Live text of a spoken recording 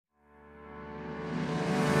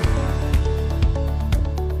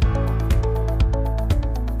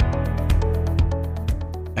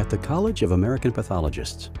the College of American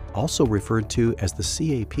Pathologists, also referred to as the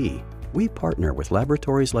CAP, we partner with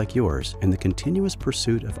laboratories like yours in the continuous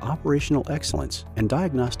pursuit of operational excellence and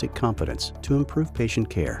diagnostic competence to improve patient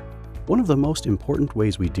care. One of the most important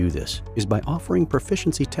ways we do this is by offering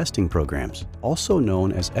proficiency testing programs, also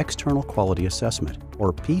known as External Quality Assessment,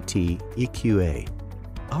 or PT-EQA.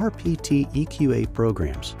 Our PT-EQA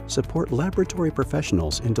programs support laboratory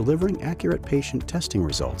professionals in delivering accurate patient testing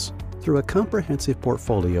results through a comprehensive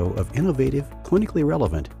portfolio of innovative, clinically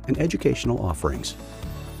relevant, and educational offerings.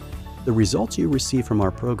 The results you receive from our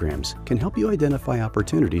programs can help you identify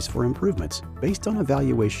opportunities for improvements based on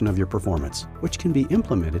evaluation of your performance, which can be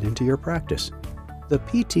implemented into your practice. The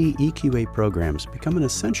PT-EQA programs become an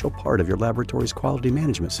essential part of your laboratory's quality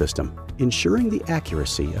management system, ensuring the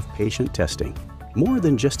accuracy of patient testing. More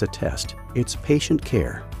than just a test, it's patient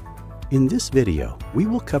care. In this video, we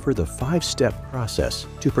will cover the 5-step process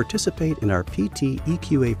to participate in our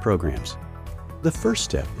PT-EQA programs. The first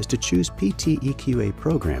step is to choose PT-EQA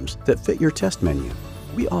programs that fit your test menu.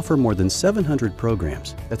 We offer more than 700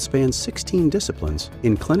 programs that span 16 disciplines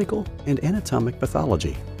in clinical and anatomic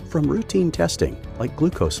pathology, from routine testing like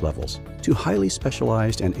glucose levels to highly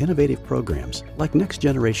specialized and innovative programs like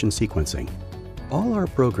next-generation sequencing. All our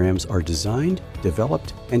programs are designed,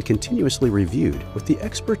 developed, and continuously reviewed with the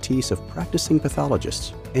expertise of practicing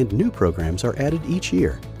pathologists, and new programs are added each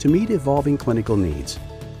year to meet evolving clinical needs.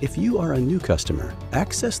 If you are a new customer,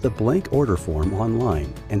 access the blank order form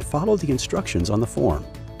online and follow the instructions on the form.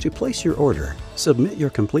 To place your order, submit your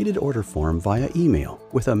completed order form via email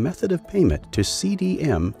with a method of payment to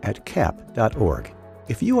cdm@cap.org.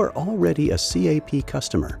 If you are already a CAP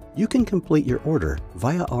customer, you can complete your order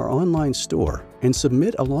via our online store and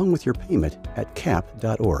submit along with your payment at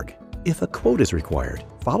cap.org. If a quote is required,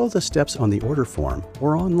 follow the steps on the order form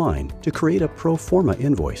or online to create a pro forma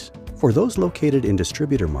invoice. For those located in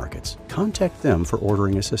distributor markets, contact them for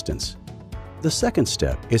ordering assistance. The second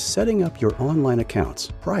step is setting up your online accounts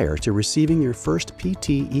prior to receiving your first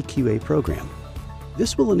PT-EQA program.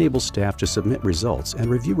 This will enable staff to submit results and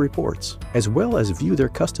review reports, as well as view their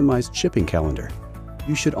customized shipping calendar.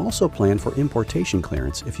 You should also plan for importation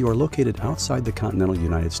clearance if you are located outside the continental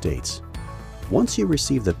United States. Once you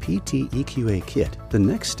receive the PT-EQA kit, the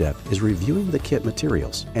next step is reviewing the kit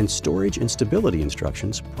materials and storage and stability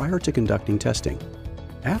instructions prior to conducting testing.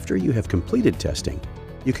 After you have completed testing,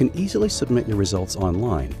 you can easily submit your results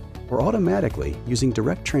online or automatically using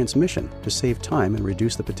direct transmission to save time and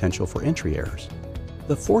reduce the potential for entry errors.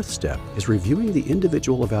 The fourth step is reviewing the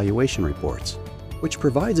individual evaluation reports, which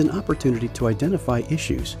provides an opportunity to identify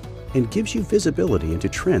issues and gives you visibility into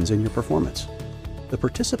trends in your performance. The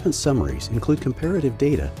participant summaries include comparative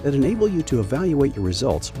data that enable you to evaluate your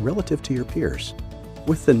results relative to your peers.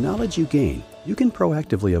 With the knowledge you gain, you can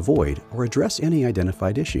proactively avoid or address any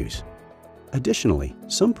identified issues. Additionally,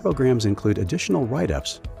 some programs include additional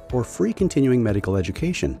write-ups or free continuing medical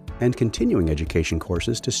education and continuing education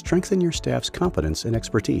courses to strengthen your staff's competence and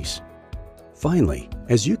expertise. Finally,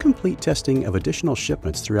 as you complete testing of additional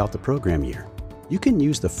shipments throughout the program year, you can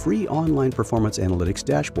use the free online performance analytics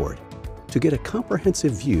dashboard to get a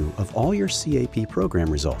comprehensive view of all your CAP program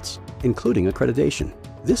results, including accreditation.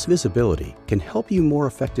 This visibility can help you more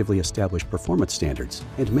effectively establish performance standards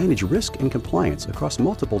and manage risk and compliance across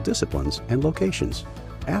multiple disciplines and locations.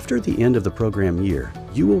 After the end of the program year,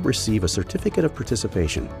 you will receive a certificate of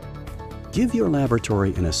participation. Give your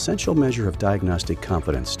laboratory an essential measure of diagnostic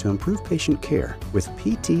competence to improve patient care with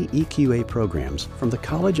PT-EQA programs from the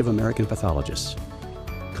College of American Pathologists.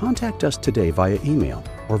 Contact us today via email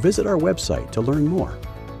or visit our website to learn more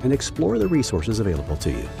and explore the resources available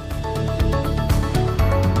to you.